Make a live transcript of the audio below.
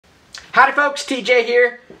Howdy folks, TJ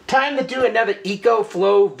here. Time to do another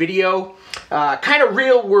Ecoflow video. Kind of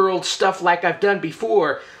real world stuff like I've done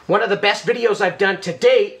before. One of the best videos I've done to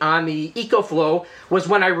date on the Ecoflow was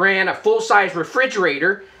when I ran a full-size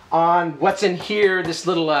refrigerator on what's in here, this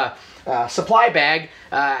little supply bag.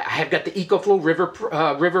 I have got the Ecoflow River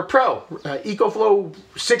Pro. Ecoflow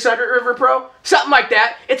 600 River Pro? Something like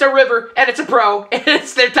that. It's a river and it's a Pro and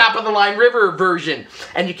it's their top of the line river version.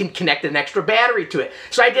 And you can connect an extra battery to it.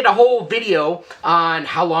 So I did a whole video on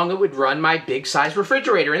how long it would run my big size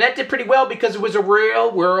refrigerator. And that did pretty well because it was a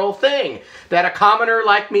real world thing. That a commoner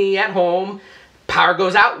like me at home, power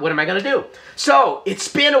goes out, what am I going to do? So it's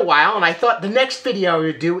been a while and I thought the next video I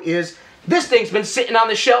would do is this thing's been sitting on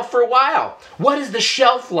the shelf for a while. What is the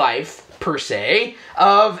shelf life, per se,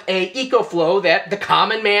 of a Ecoflow that the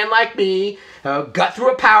common man like me got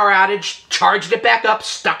through a power outage, charged it back up,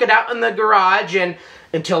 stuck it out in the garage, and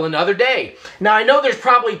until another day? Now, I know there's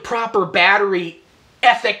probably proper battery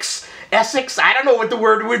ethics, I don't know what the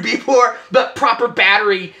word would be for, but proper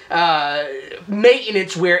battery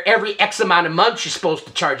maintenance where every X amount of months you're supposed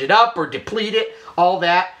to charge it up or deplete it, all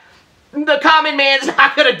that. The common man's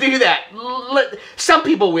not going to do that. Some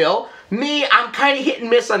people will. Me, I'm kind of hit and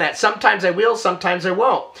miss on that. Sometimes I will, sometimes I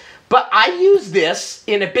won't. But I used this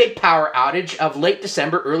in a big power outage of late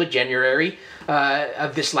December, early January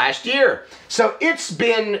of this last year. So it's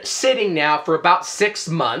been sitting now for about 6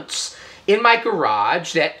 months in my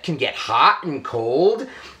garage that can get hot and cold.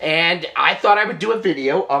 And I thought I would do a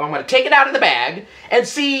video of, I'm going to take it out of the bag and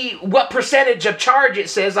see what percentage of charge it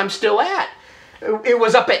says I'm still at. It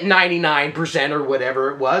was up at 99% or whatever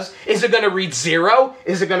it was. Is it going to read 0?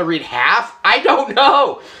 Is it going to read half? I don't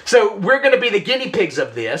know. So we're going to be the guinea pigs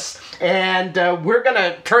of this. And we're going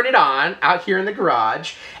to turn it on out here in the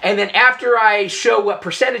garage. And then after I show what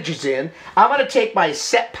percentage is in, I'm going to take my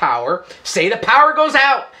Setpower, say the power goes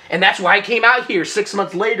out. And that's why I came out here 6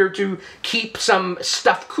 months later to keep some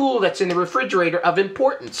stuff cool that's in the refrigerator of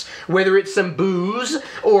importance. Whether it's some booze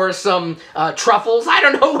or some truffles, I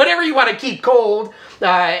don't know, whatever you want to keep cold.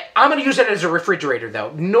 I'm going to use it as a refrigerator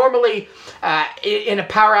though. Normally, in a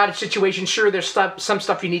power outage situation, sure, there's some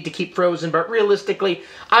stuff you need to keep frozen, but realistically,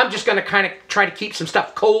 I'm just going to kind of try to keep some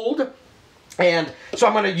stuff cold. And so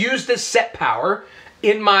I'm going to use this Setpower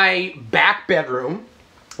in my back bedroom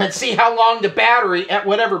and see how long the battery, at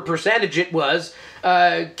whatever percentage it was,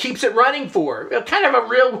 keeps it running for. Kind of a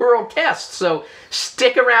real-world test, so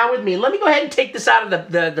stick around with me. Let me go ahead and take this out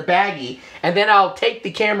of the baggie, and then I'll take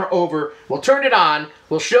the camera over, we'll turn it on,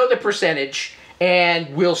 we'll show the percentage,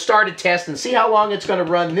 and we'll start a test and see how long it's going to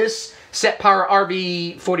run this Setpower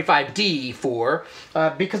RV45D for,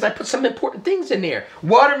 because I put some important things in there.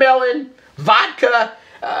 Watermelon, vodka,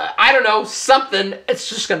 I don't know, something. It's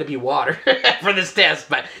just going to be water for this test,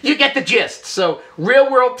 but you get the gist. So,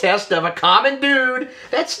 real-world test of a common dude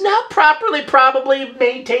that's not properly probably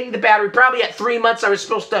maintaining the battery. Probably at 3 months I was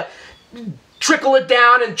supposed to trickle it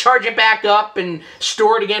down and charge it back up and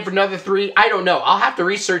store it again for another 3. I don't know. I'll have to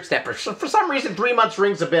research that. For some reason, 3 months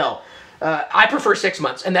rings a bell. I prefer 6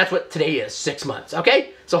 months, and that's what today is, 6 months,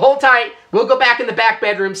 okay? So hold tight. We'll go back in the back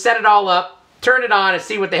bedroom, set it all up, turn it on, and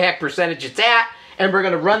see what the heck percentage it's at. And we're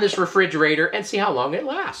going to run this refrigerator and see how long it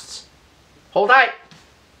lasts. Hold tight.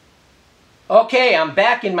 Okay, I'm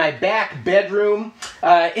back in my back bedroom.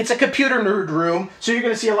 It's a computer nerd room, so you're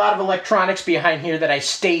going to see a lot of electronics behind here that I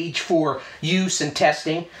stage for use and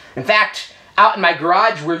testing. In fact, out in my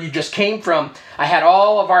garage where you just came from, I had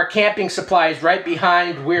all of our camping supplies right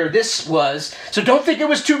behind where this was. So don't think it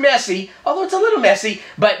was too messy, although it's a little messy.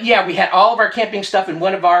 But yeah, we had all of our camping stuff in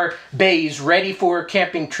one of our bays ready for a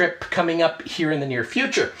camping trip coming up here in the near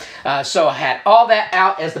future. So I had all that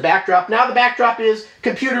out as the backdrop. Now the backdrop is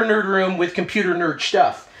computer nerd room with computer nerd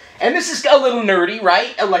stuff. And this is a little nerdy,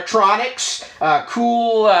 right? Electronics,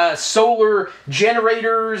 cool solar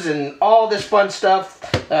generators, and all this fun stuff.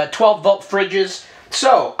 12-volt fridges.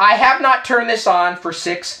 So, I have not turned this on for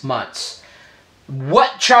 6 months.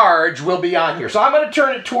 What charge will be on here? So, I'm going to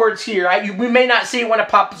turn it towards here. We may not see it when it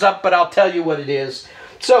pops up, but I'll tell you what it is.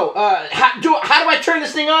 So, how do I turn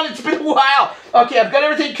this thing on? It's been a while. Okay, I've got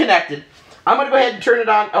everything connected. I'm going to go ahead and turn it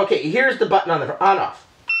on. Okay, here's the button on the on-off.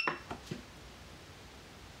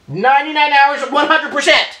 99 hours,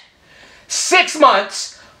 100%. 6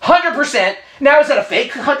 months, 100%. Now, is that a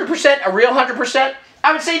fake 100%? A real 100%?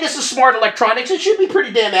 I would say this is smart electronics. It should be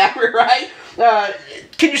pretty damn accurate, right?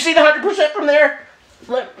 Can you see the 100% from there?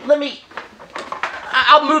 Let me...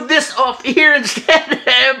 I'll move this off here instead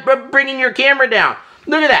of bringing your camera down.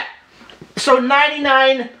 Look at that. So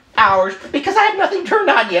 99 hours, because I have nothing turned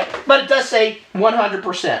on yet, but it does say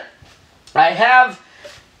 100%. I have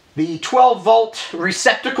the 12-volt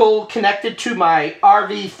receptacle connected to my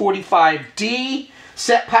RV45D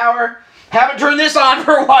Setpower. Haven't turned this on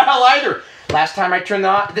for a while either. Last time I turned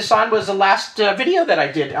this on was the last video that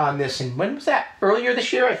I did on this, and when was that? Earlier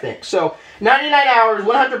this year, I think. So 99 hours,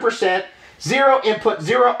 100%, 0 input,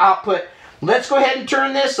 0 output. Let's go ahead and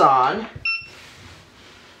turn this on.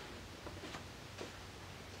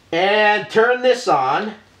 And turn this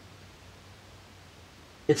on.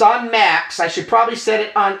 It's on max. I should probably set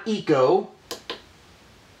it on eco.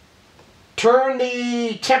 Turn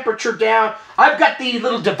the temperature down. I've got the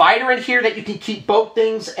little divider in here that you can keep both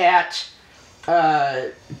things at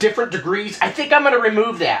different degrees. I think I'm going to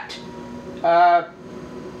remove that.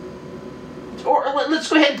 Or let's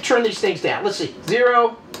go ahead and turn these things down. Let's see.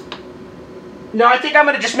 0. No, I think I'm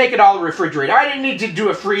going to just make it all a refrigerator. I didn't need to do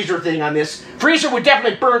a freezer thing on this. Freezer would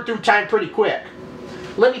definitely burn through time pretty quick.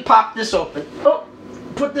 Let me pop this open. Oh,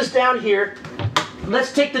 put this down here.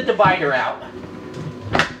 Let's take the divider out.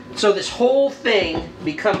 So this whole thing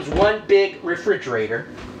becomes one big refrigerator.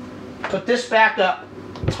 Put this back up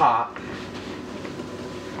top.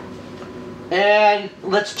 And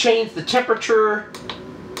let's change the temperature.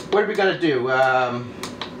 What are we going to do?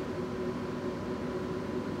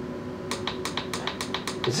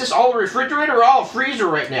 Is this all a refrigerator or all a freezer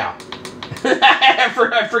right now?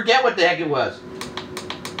 I forget what the heck it was.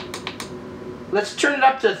 Let's turn it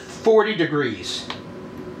up to 40 degrees.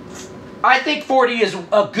 I think 40 is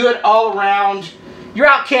a good all-around. You're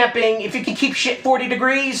out camping. If you can keep shit 40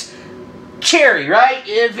 degrees, cherry, right?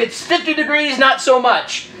 If it's 50 degrees, not so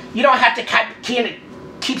much. You don't have to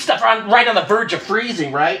keep stuff right on the verge of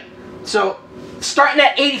freezing, right? So, starting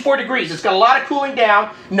at 84 degrees. It's got a lot of cooling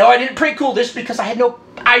down. No, I didn't pre-cool this because I had no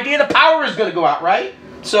idea the power is going to go out, right?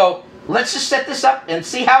 So, let's just set this up and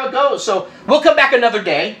see how it goes. So, we'll come back another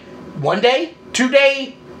day. 1 day, 2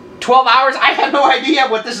 day, 12 hours. I have no idea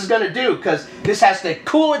what this is going to do because this has to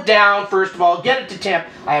cool it down, first of all, get it to temp.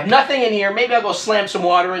 I have nothing in here. Maybe I'll go slam some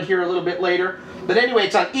water in here a little bit later. But anyway,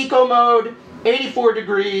 it's on eco mode, 84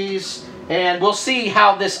 degrees, and we'll see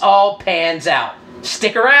how this all pans out.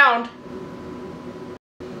 Stick around.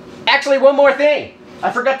 Actually, one more thing.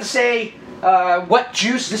 I forgot to say what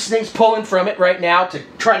juice this thing's pulling from it right now to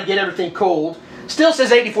try to get everything cold. Still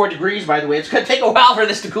says 84 degrees, by the way. It's going to take a while for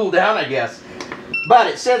this to cool down, I guess. But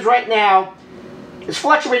it says right now, it's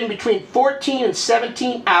fluctuating between 14 and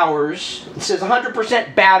 17 hours. It says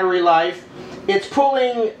 100% battery life. It's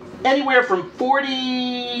pulling anywhere from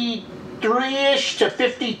 43-ish to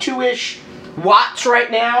 52-ish watts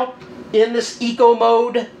right now in this eco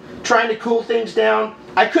mode, trying to cool things down.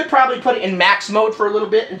 I could probably put it in max mode for a little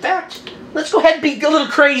bit. In fact, let's go ahead and be a little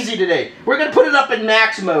crazy today. We're going to put it up in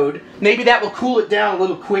max mode. Maybe that will cool it down a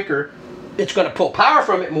little quicker. It's going to pull power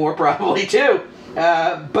from it more probably too.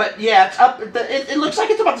 But yeah, it's up. It looks like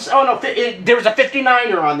it's about this. Oh no, there was a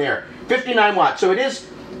 59er on there. 59 watts. So it is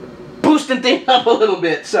boosting things up a little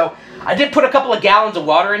bit. So I did put a couple of gallons of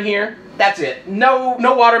water in here. That's it. No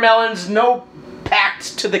watermelons, no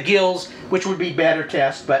packed to the gills, which would be better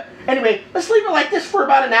test. But anyway, let's leave it like this for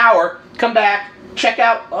about an hour. Come back, check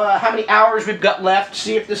out how many hours we've got left,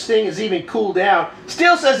 see if this thing is even cooled down.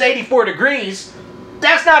 Still says 84 degrees.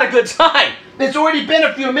 That's not a good sign. It's already been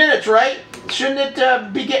a few minutes, right? Shouldn't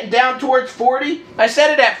it be getting down towards 40? I set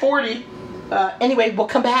it at 40. Anyway, we'll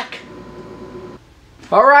come back.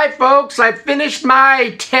 All right, folks, I finished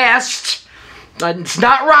my test. It's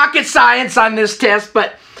not rocket science on this test,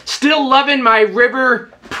 but still loving my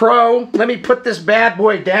River Pro. Let me put this bad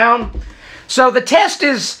boy down. So the test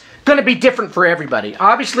is going to be different for everybody.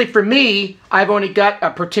 Obviously for me, I've only got a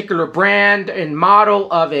particular brand and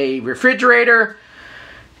model of a refrigerator.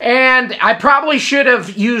 And I probably should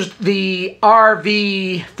have used the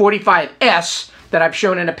RV45S that I've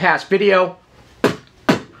shown in a past video. I'm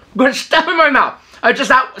going to stuff in my mouth. I was just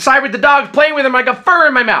outside with the dogs playing with them. I got fur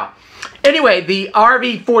in my mouth. Anyway, the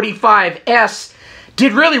RV45S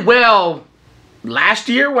did really well last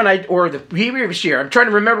year or the previous year. I'm trying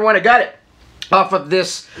to remember when I got it off of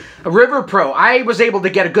this River Pro. I was able to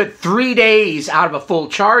get a good 3 days out of a full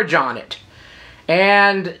charge on it.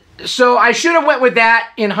 And so I should have went with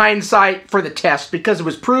that in hindsight for the test because it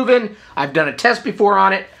was proven. I've done a test before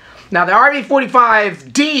on it. Now the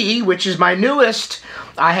RV45D, which is my newest,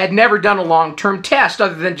 I had never done a long-term test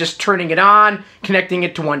other than just turning it on, connecting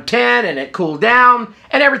it to 110, and it cooled down,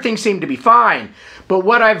 and everything seemed to be fine. But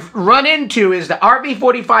what I've run into is the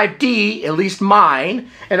RV45D, at least mine,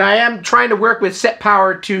 and I am trying to work with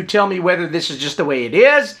Setpower to tell me whether this is just the way it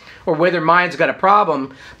is or whether mine's got a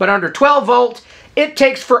problem. But under 12 volt, it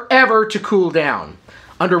takes forever to cool down.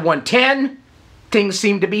 Under 110, things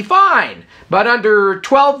seem to be fine. But under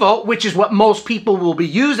 12 volt, which is what most people will be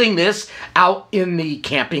using this out in the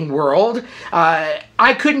camping world,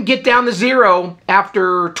 I couldn't get down to 0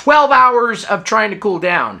 after 12 hours of trying to cool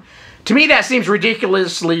down. To me, that seems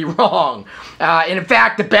ridiculously wrong. And in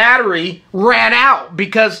fact, the battery ran out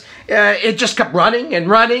because it just kept running and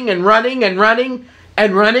running and running and running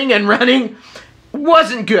and running and running.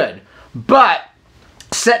 Wasn't good. But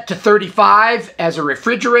set to 35 as a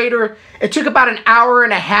refrigerator, it took about an hour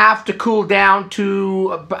and a half to cool down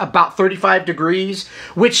to about 35 degrees,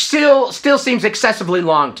 which still seems excessively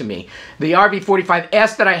long to me. The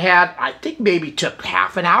RV45S that I had, I think maybe took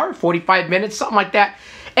half an hour, 45 minutes, something like that.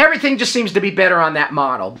 Everything just seems to be better on that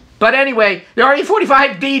model. But anyway, the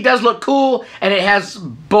RV45D does look cool, and it has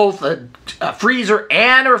both a freezer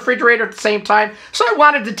and a refrigerator at the same time, so I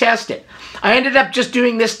wanted to test it. I ended up just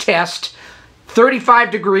doing this test,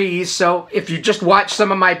 35 degrees, so if you just watch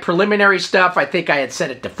some of my preliminary stuff, I think I had set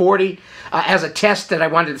it to 40. As a test that I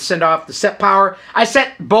wanted to send off the Setpower, I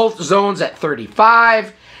set both zones at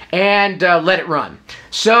 35 and let it run.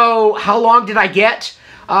 So how long did I get?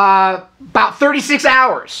 About 36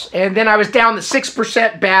 hours, and then I was down to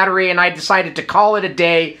 6% battery, and I decided to call it a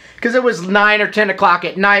day because it was 9 or 10 o'clock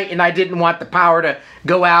at night, and I didn't want the power to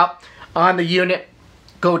go out on the unit,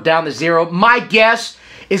 go down to 0. My guess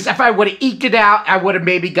is if I would have eked it out, I would have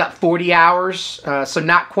maybe got 40 hours, so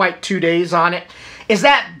not quite 2 days on it. Is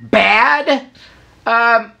that bad?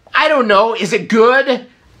 I don't know. Is it good?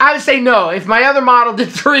 I would say no. If my other model did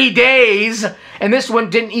 3 days and this one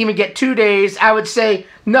didn't even get 2 days, I would say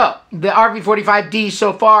no. The RV45D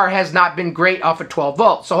so far has not been great off of 12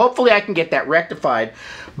 volts. So hopefully I can get that rectified.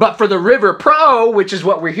 But for the River Pro, which is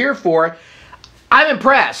what we're here for, I'm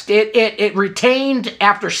impressed. It retained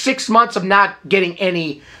after 6 months of not getting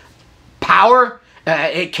any power.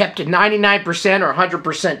 It kept at 99% or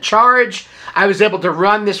 100% charge. I was able to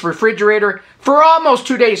run this refrigerator for almost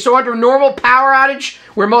 2 days. So under normal power outage,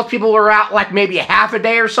 where most people were out like maybe a half a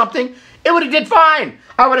day or something, it would have did fine.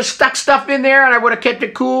 I would have stuck stuff in there and I would have kept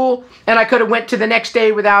it cool, and I could have went to the next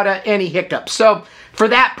day without any hiccups. So for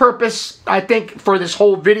that purpose, I think for this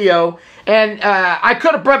whole video, and I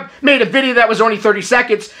could have made a video that was only 30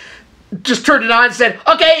 seconds, just turned it on and said,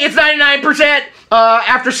 okay, it's 99%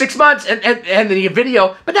 after 6 months, and the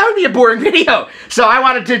video, but that would be a boring video. So I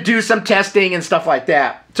wanted to do some testing and stuff like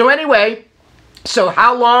that. So anyway, so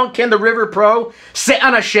how long can the River Pro sit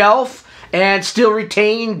on a shelf and still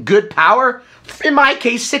retain good power? In my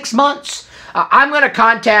case, 6 months. I'm going to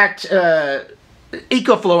contact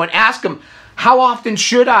Ecoflow and ask them, how often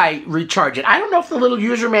should I recharge it? I don't know if the little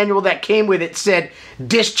user manual that came with it said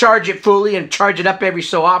discharge it fully and charge it up every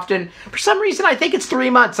so often. For some reason, I think it's 3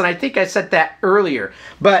 months, and I think I said that earlier.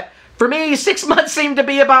 But for me, 6 months seemed to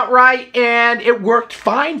be about right, and it worked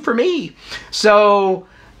fine for me. So,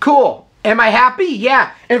 cool. Am I happy?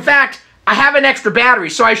 Yeah. In fact, I have an extra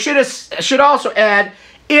battery, so I should also add,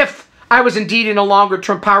 if I was indeed in a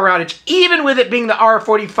longer-term power outage, even with it being the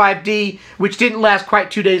R45D, which didn't last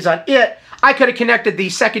quite 2 days on it, I could have connected the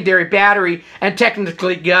secondary battery and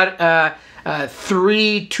technically got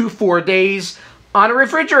 3 to 4 days on a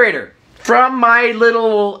refrigerator from my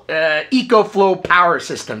little Ecoflow power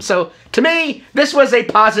system. So to me, this was a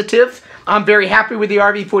positive. I'm very happy with the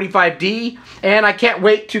RV45D, and I can't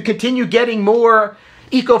wait to continue getting more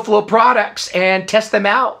Ecoflow products and test them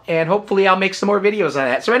out, and hopefully I'll make some more videos on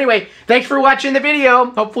that. So anyway, thanks for watching the video.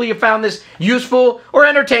 Hopefully you found this useful or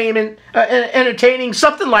entertaining,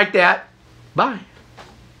 something like that. Bye.